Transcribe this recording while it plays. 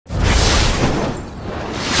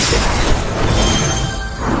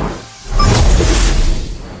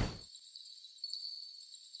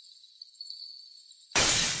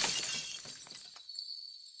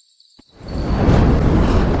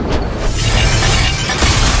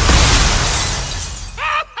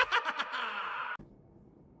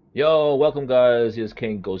Yo, welcome guys. Here's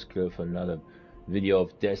King Ghost Killer for another video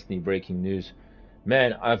of Destiny breaking news.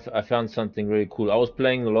 Man, I found something really cool. I was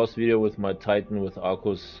playing the last video with my Titan with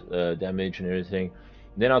Arcos damage and everything.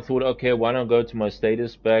 Then I thought, okay, why not go to my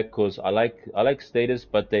status back? Cause I like status,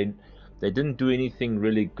 but they didn't do anything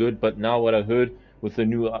really good. But now what I heard with the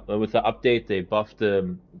new with the update, they buffed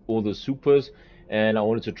all the supers, and I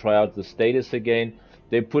wanted to try out the status again.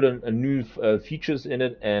 They put a new features in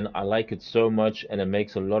it, and I like it so much, and it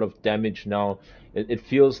makes a lot of damage now. It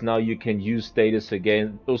feels now you can use status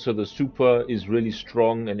again. Also, the super is really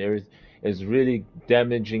strong and everything is really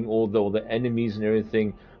damaging all the enemies and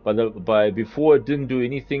everything. By before it didn't do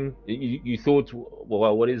anything. You thought,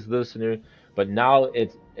 well, what is this? And everything. But now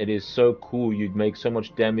it is so cool. You make so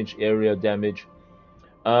much damage, area damage.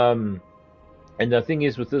 Um, and the thing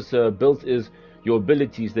is with this build is your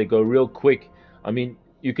abilities, they go real quick. I mean,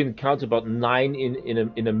 you can count about 9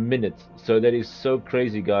 in a minute. So that is so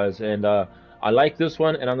crazy, guys. And I like this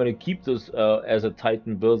one, and I'm going to keep this as a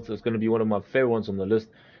Titan build. It's going to be one of my favorite ones on the list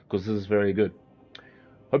because this is very good.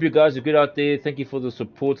 Hope you guys are good out there. Thank you for the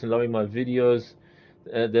support and loving my videos.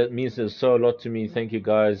 That means so a lot to me. Thank you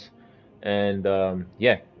guys. And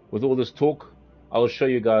yeah, with all this talk, I'll show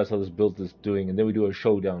you guys how this build is doing, and then we do a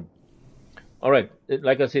showdown. All right,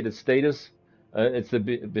 like I said, it's status. It's the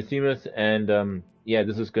behemoth, and yeah,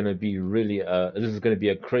 this is gonna be really this is gonna be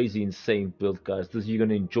a crazy, insane build, guys. This you're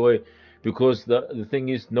gonna enjoy because the thing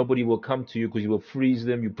is, nobody will come to you because you will freeze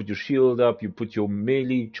them. You put your shield up, you put your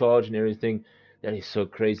melee charge and everything. That is so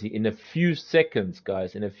crazy. In a few seconds,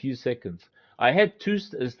 guys. In a few seconds. I had two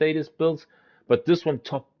status builds, but this one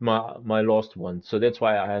topped my last one, so that's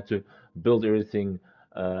why I had to build everything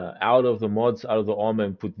out of the mods, out of the armor,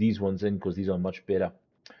 and put these ones in because these are much better.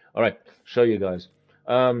 All right, show you guys.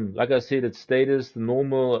 Like I said, it's status, the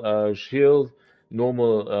normal shield,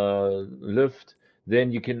 normal lift.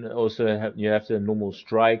 Then you can also have the normal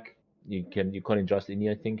strike. You can't adjust any,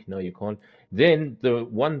 I think. No, you can't. Then the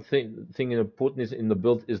one thing important is in the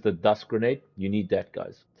build is the dust grenade. You need that,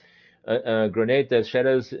 guys. A grenade that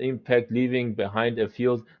shatters impact, leaving behind a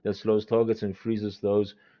field that slows targets and freezes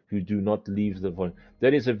those who do not leave the void.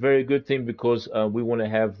 That is a very good thing because we want to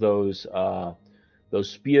have those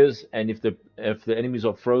spears, and if the enemies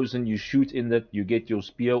are frozen, you shoot in that, you get your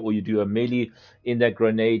spear, or you do a melee in that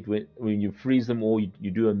grenade when you freeze them, or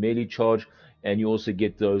you do a melee charge, and you also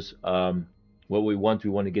get those what we want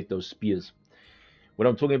to get those spears. When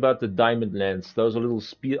I'm talking about the diamond lance, those are little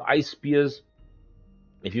ice spears.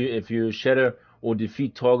 If you shatter or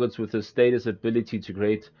defeat targets with a status ability to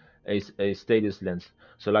create a status lens.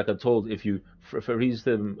 So like I told, if you freeze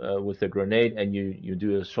them with a grenade and you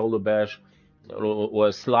do a shoulder bash or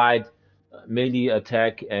a slide melee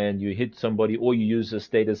attack and you hit somebody, or you use a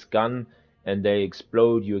status gun and they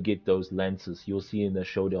explode, you get those lances. You'll see in the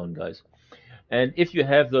showdown, guys. And if you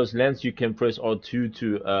have those lances, you can press R2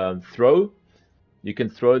 to throw. You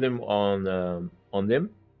can throw them on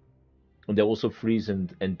them, and they also freeze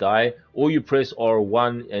and die. Or you press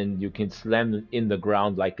R1 and you can slam them in the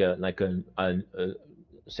ground like a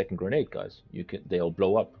second grenade, guys. They'll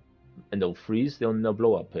blow up, and they'll freeze. They'll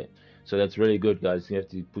blow up. So that's really good, guys. You have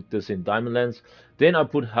to put this in Diamond Lens. Then I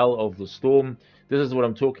put Hell of the Storm. This is what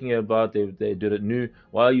I'm talking about. They did it new.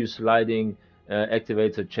 While you're sliding,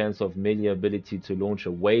 activates a chance of melee ability to launch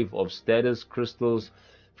a wave of status crystals,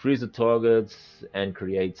 freeze the targets, and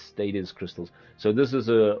create status crystals. So this is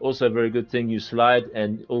also a very good thing. You slide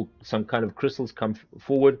and some kind of crystals come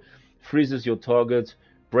forward, freezes your target,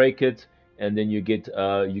 break it, and then you get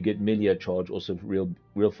melee charge, also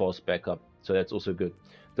real fast backup. So that's also good.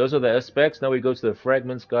 Those are the aspects. Now we go to the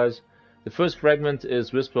fragments, guys. The first fragment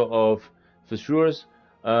is Whisper of Fissures.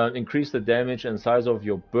 Increase the damage and size of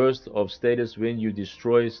your burst of status when you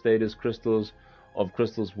destroy status crystals.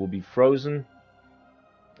 Crystals will be frozen.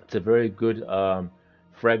 It's a very good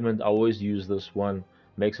fragment. I always use this one.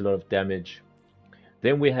 Makes a lot of damage.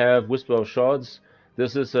 Then we have Whisper of Shards.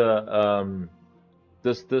 This is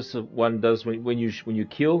this one does when you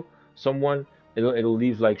kill someone, it'll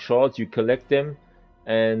leave like shards. You collect them,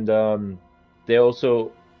 and they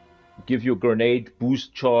also give you a grenade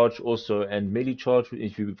boost charge also and melee charge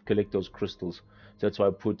if you collect those crystals. So that's why I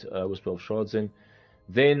put Whisper of Shards in.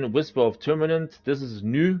 Then Whisper of Terminant. This is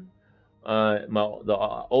new.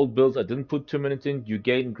 The old builds I didn't put Terminant in. You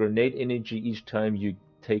gain grenade energy each time you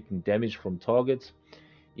taking damage from targets.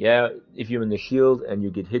 Yeah, if you're in the shield and you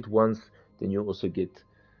get hit once, then you also get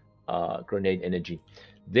grenade energy.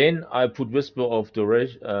 Then I put Whisper of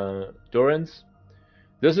Durance.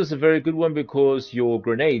 This is a very good one because your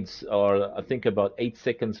grenades are, I think, about 8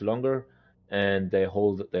 seconds longer, and they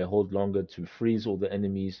hold longer to freeze all the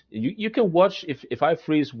enemies. You can watch if I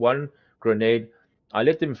freeze one grenade, I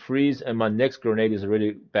let them freeze, and my next grenade is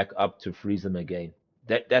already back up to freeze them again.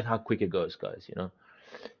 That how quick it goes, guys. You know.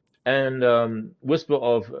 And Whisper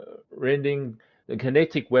of rending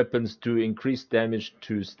kinetic weapons to increase damage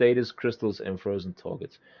to status crystals and frozen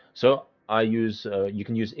targets. So I use you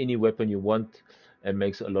can use any weapon you want and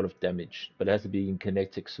makes a lot of damage, but it has to be in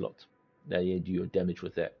kinetic slot. That you do your damage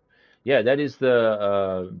with that. Yeah, that is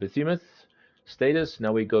the Behemoth status.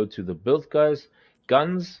 Now we go to the build, guys.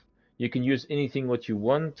 Guns. You can use anything what you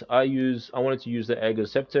want. I wanted to use the Agar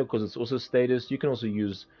Scepter because it's also status. You can also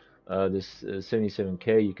use this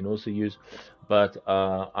 77k. You can also use, but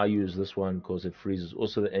I use this one because it freezes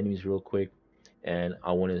also the enemies real quick, and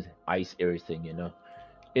I want to ice everything, you know.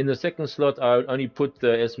 In the second slot, I only put the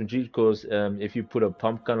SMG because if you put a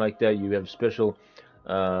pump gun like that, you have special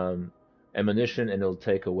ammunition, and it'll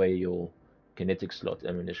take away your kinetic slot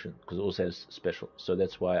ammunition because it also has special. So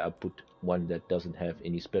that's why I put one that doesn't have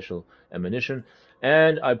any special ammunition.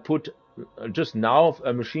 And I put just now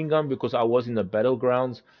a machine gun because I was in the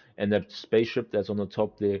battlegrounds, and that spaceship that's on the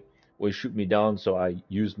top there will shoot me down. So I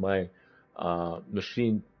used my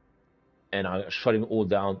machine, and I shot him all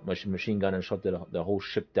down, my machine gun, and shot the whole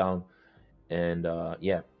ship down. And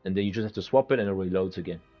yeah, and then you just have to swap it, and it reloads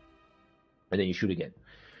again, and then you shoot again.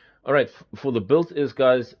 All right, for the build is,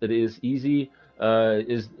 guys, it is easy.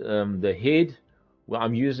 The head? Well,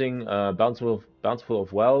 I'm using bountiful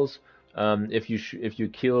of wells. If you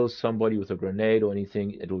kill somebody with a grenade or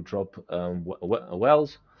anything, it will drop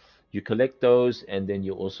wells. You collect those, and then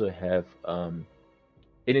you also have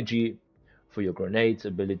energy for your grenades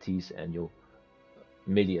abilities and your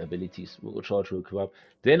melee abilities will charge real quick up.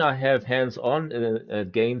 Then I have hands-on,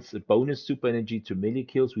 gains bonus super energy to melee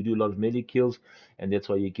kills. We do a lot of melee kills, and that's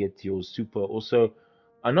why you get your super also.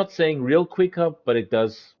 I'm not saying real quick up, but it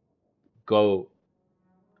does go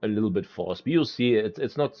a little bit fast. But you'll see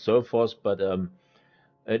it's not so fast, but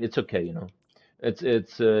it's okay, you know.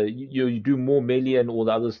 You do more melee and all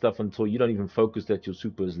the other stuff until you don't even focus that your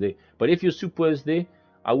super is there. But if your super is there,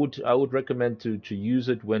 I would recommend to use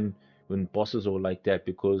it when bosses are like that,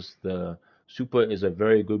 because the super is a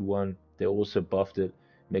very good one. They also buffed it,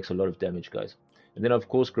 makes a lot of damage, guys. And then of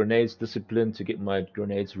course grenades, discipline to get my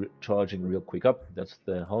grenades charging real quick up. That's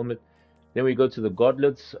the helmet. Then we go to the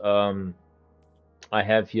gauntlets. I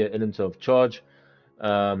have here element of charge.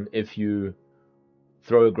 If you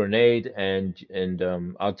throw a grenade and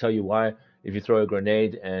I'll tell you why. If you throw a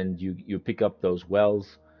grenade and you pick up those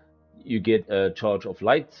wells, you get a charge of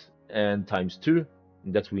light and ×2.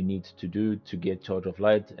 That's what we need to do to get charge of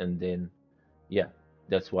light, and then yeah,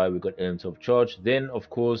 that's why we got elements of charge. Then of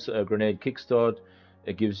course a grenade kickstart.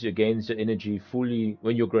 It gains your energy fully.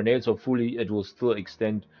 When your grenades are fully, it will still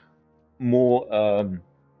extend more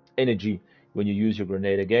energy when you use your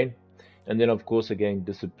grenade again. And then of course again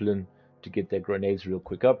discipline to get their grenades real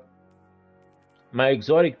quick up. My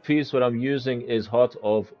exotic piece, what I'm using is Heart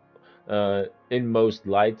of Inmost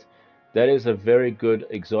Light. That is a very good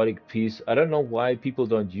exotic piece. I don't know why people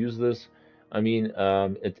don't use this. I mean,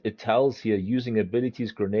 it tells here using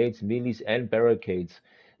abilities, grenades, melees, and barricades.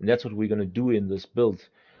 And that's what we're going to do in this build.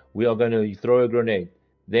 We are going to throw a grenade.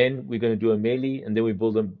 Then we're going to do a melee, and then we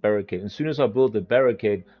build a barricade. As soon as I build the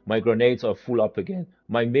barricade, my grenades are full up again.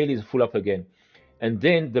 My melee is full up again. And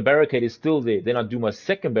then the barricade is still there. Then I do my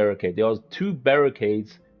second barricade. There are 2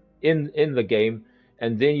 barricades in the game.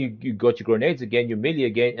 And then you got your grenades again, your melee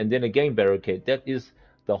again, and then again barricade. That is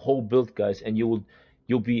the whole build, guys. And you'll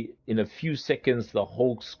be in a few seconds, the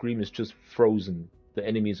whole screen is just frozen. The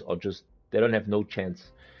enemies are just, they don't have no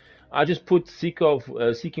chance. I just put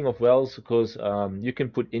Seeking of Wells because you can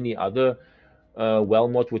put any other well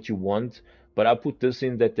mod what you want, but I put this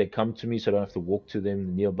in that they come to me, so I don't have to walk to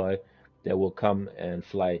them nearby. They will come and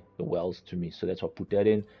fly the wells to me, so that's why I put that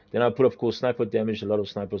in. Then I put, of course, sniper damage. A lot of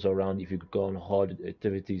snipers are around. If you go on hard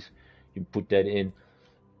activities, you put that in.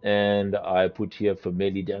 And I put here for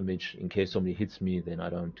melee damage in case somebody hits me, then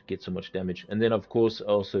I don't get so much damage. And then of course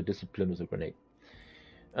also discipline with a grenade.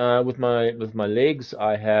 With my legs,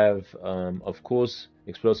 I have of course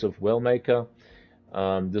explosive Wellmaker.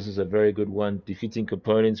 This is a very good one. Defeating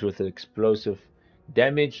components with explosive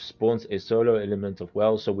damage spawns a solo element of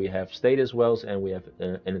wells. So we have status wells and we have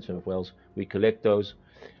element of wells. We collect those,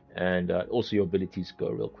 and also your abilities go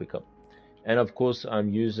real quick up. And of course I'm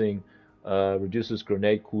using reduces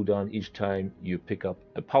grenade cooldown each time you pick up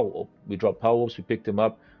a power orb. We drop power orbs, we pick them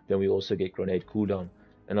up, then we also get grenade cooldown.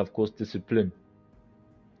 And of course discipline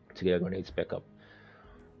to get our grenades back up.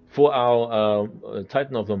 For our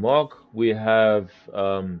Titan of the Mark, we have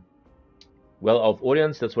well of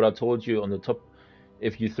audience. That's what I told you on the top.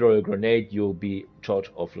 If you throw a grenade, you'll be charge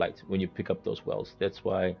of light when you pick up those wells. That's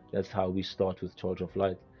how we start with charge of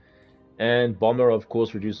light. And bomber, of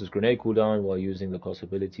course, reduces grenade cooldown while using the cost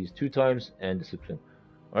abilities 2 times, and discipline.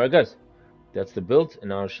 Alright guys, that's the build,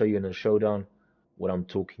 and I'll show you in a showdown what I'm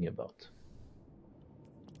talking about.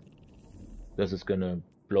 This is gonna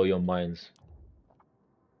blow your minds.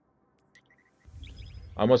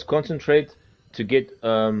 I must concentrate to get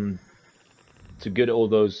all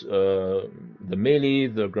those the melee,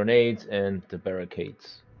 the grenades, and the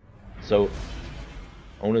barricades. So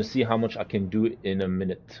I want to see how much I can do in a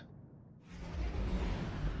minute.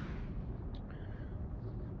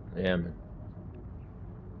 Yeah, man.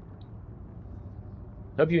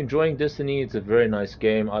 Hope you're enjoying Destiny. It's a very nice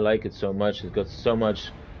game. I like it so much. It's got so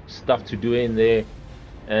much stuff to do in there,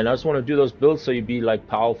 and I just want to do those builds so you be like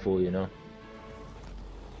powerful, you know.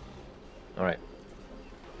 All right,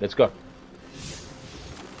 let's go.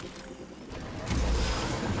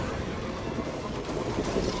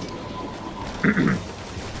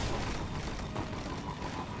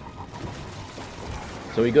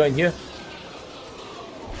 So we go in here.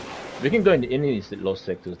 We can go into any lost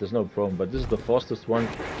sectors, there's no problem, but this is the fastest one.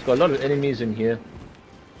 It's got a lot of enemies in here.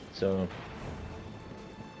 So,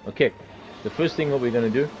 okay, the first thing what we're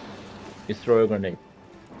going to do is throw a grenade.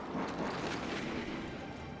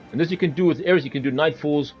 And this you can do with areas, you can do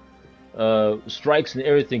nightfalls, strikes and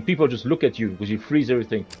everything. People just look at you because you freeze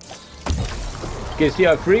everything. Okay, see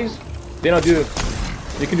how I freeze? Then you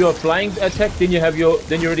can do a flying attack, then you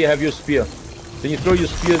already have your spear. Then you throw your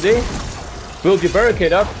spear there, build your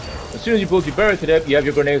barricade up. As soon as you build your barricade up, you have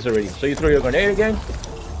your grenades already. So you throw your grenade again.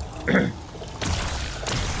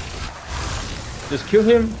 Just kill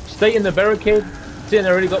him, stay in the barricade. See, I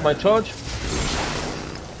already got my charge.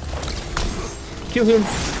 Kill him,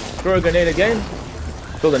 throw a grenade again.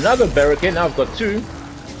 Build another barricade, now I've got 2.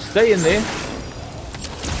 Stay in there.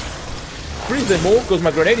 Freeze them all, because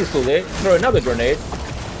my grenade is still there. Throw another grenade.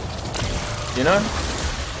 You know?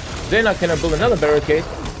 Then I can build another barricade.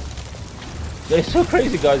 They're so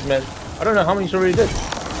crazy, guys, man. I don't know how many you already did.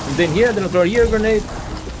 And then here, then I'll throw here a grenade.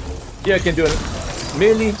 Here I can do a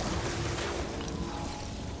melee.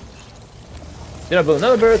 Then I'll build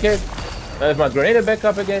another barricade. I have my grenade back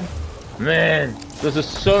up again. Man, this is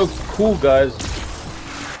so cool, guys.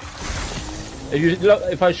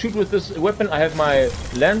 If I shoot with this weapon, I have my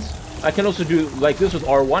lens. I can also do like this with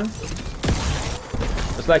R1.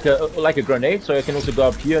 It's like a grenade, so I can also go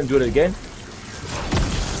up here and do it again.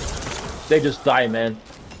 They just die, man.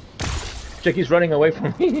 Check, he's running away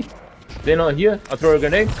from me. Then on here, I throw a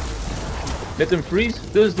grenade. Let them freeze.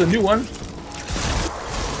 This is the new one.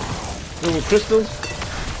 Little crystals.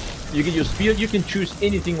 You get your spear. You can choose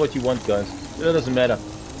anything what you want, guys. It doesn't matter.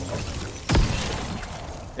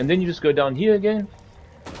 And then you just go down here again.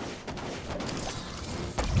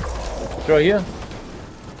 Throw here.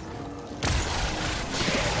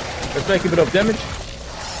 Let's make a bit of damage.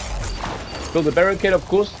 Build a barricade, of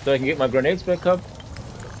course, so I can get my grenades back up.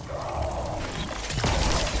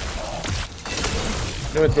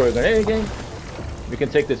 Then we throw a grenade again. We can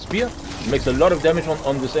take the spear. It makes a lot of damage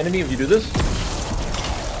on this enemy if you do this.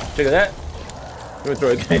 Check at that. Then we throw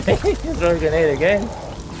a grenade. Throw a grenade again.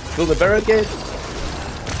 Build a barricade.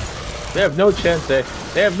 They have no chance there.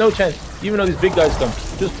 They have no chance. Even though these big guys come.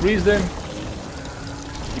 Just freeze them.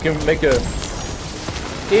 You can make a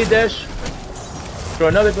air dash. Throw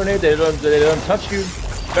another grenade, they don't touch you.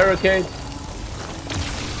 Barricade.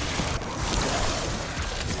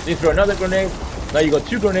 Then throw another grenade. Now you got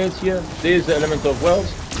 2 grenades here. There's the element of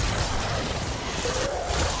wells.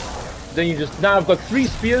 Then you just, now I've got 3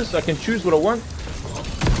 spears. I can choose what I want.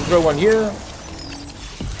 I can throw one here.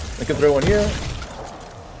 I can throw one here.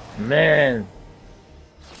 Man.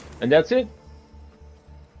 And that's it.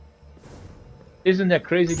 Isn't that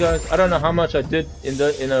crazy, guys? I don't know how much I did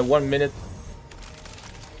in a 1 minute.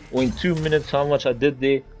 Or in 2 minutes, how much I did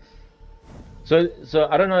there. So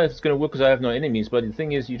I don't know if it's gonna work because I have no enemies, but the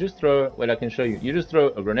thing is, you just throw, well, I can show you. You just throw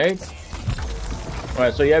a grenade.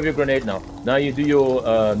 Alright, so you have your grenade now. Now you do your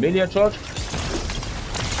melee charge.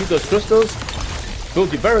 Shoot those crystals.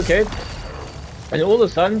 Build your barricade. And all of a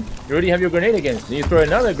sudden, you already have your grenade again. Then you throw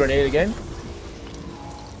another grenade again.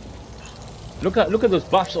 Look at those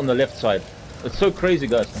buffs on the left side. It's so crazy,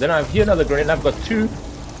 guys. Then I have here another grenade. I've got 2.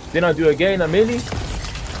 Then I do again a melee.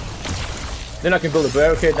 Then I can build a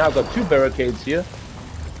barricade. Now I've got 2 barricades here.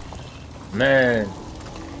 Man.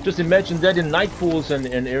 Just imagine that in nightfalls and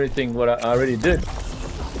everything what I already did.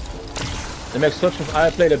 It makes such a...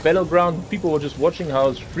 I played a battleground. People were just watching how I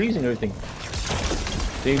was freezing everything.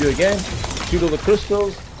 Then you do again. Shoot all the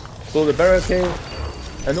crystals. Build a barricade.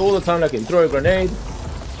 And all the time, like, you throw a grenade.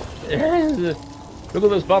 Look at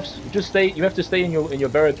those buffs. Just stay. You have to stay in your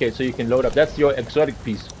barricade so you can load up. That's your exotic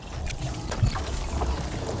piece.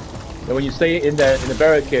 And when you stay in the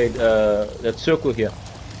barricade, that circle here.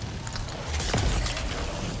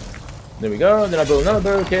 There we go. And then I build another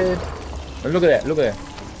barricade. And look at that. Look at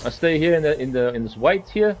that. I stay here in this white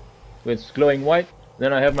here, where it's glowing white.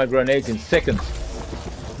 Then I have my grenades in seconds.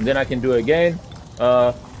 And then I can do it again.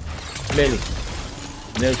 Melee.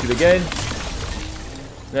 And then shoot again.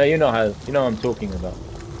 Now you know what I'm talking about.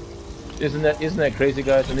 Isn't that crazy,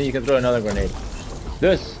 guys? And then you can throw another grenade.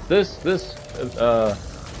 This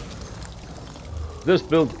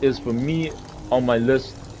build is for me on my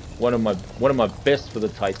list one of my best for the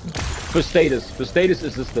Titan. For status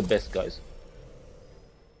is this the best, guys.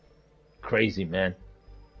 Crazy, man.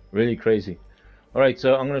 Really crazy. Alright,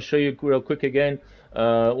 so I'm gonna show you real quick again.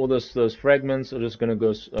 All those fragments are just gonna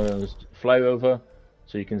go fly over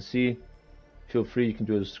so you can see. Feel free, you can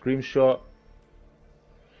do a screenshot.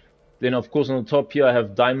 Then of course on the top here I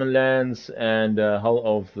have Diamond Lands and Hull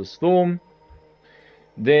of the Storm.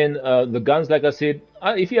 Then the guns, like I said,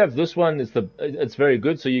 if you have this one, it's very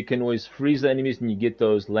good, so you can always freeze the enemies and you get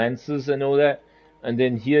those lances and all that. And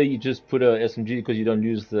then here you just put a SMG because you don't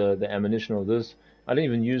use the ammunition of this. I didn't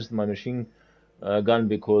even use my machine gun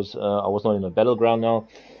because I was not in a battleground now.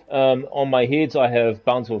 On my heads I have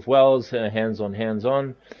Bounce of Wells, hands on, hands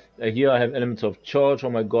on. Here I have Elements of Charge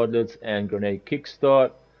on my gauntlets and Grenade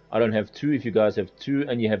Kickstart. I don't have two. If you guys have two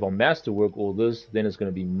and you have on Masterwork all this, then it's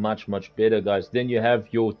going to be much better, guys. Then you have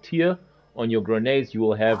your tier on your grenades. You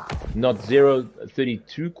will have not 0,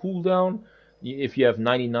 32 cooldown. If you have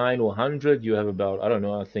 99 or 100, you have about, I don't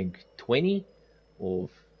know, I think 20 or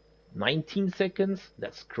 19 seconds.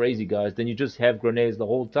 That's crazy, guys. Then you just have grenades the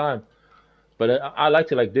whole time. But I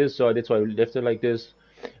liked it like this, so that's why I left it like this.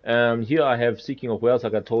 Here I have Seeking of Wells.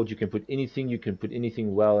 Like I told you, can put anything. You can put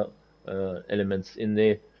anything well elements in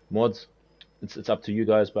there. Mods, it's up to you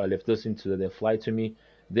guys, but I left this in so that they fly to me.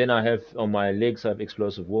 Then I have on my legs I have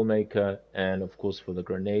Explosive Wallmaker, and of course for the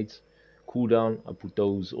grenades cooldown I put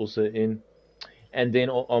those also in. And then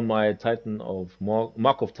on my Titan of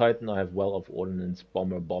Mark of Titan I have Well of Ordnance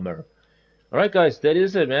Bomber. Alright guys, that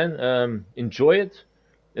is it, man. Enjoy it.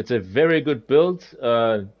 It's a very good build.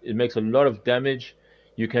 It makes a lot of damage.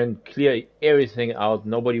 You can clear everything out.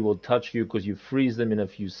 Nobody will touch you because you freeze them in a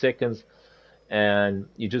few seconds. And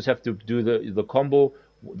you just have to do the combo,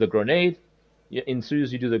 the grenade. As soon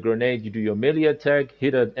as you do the grenade, you do your melee attack,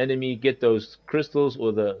 hit an enemy, get those crystals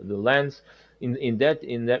or the lance. In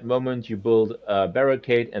that moment, you build a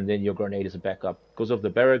barricade, and then your grenade is a backup. Because of the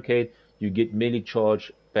barricade, you get melee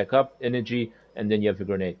charge, backup energy, and then you have your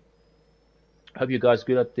grenade. Hope you guys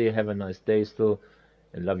good out there. Have a nice day still,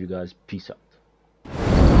 and love you guys. Peace out.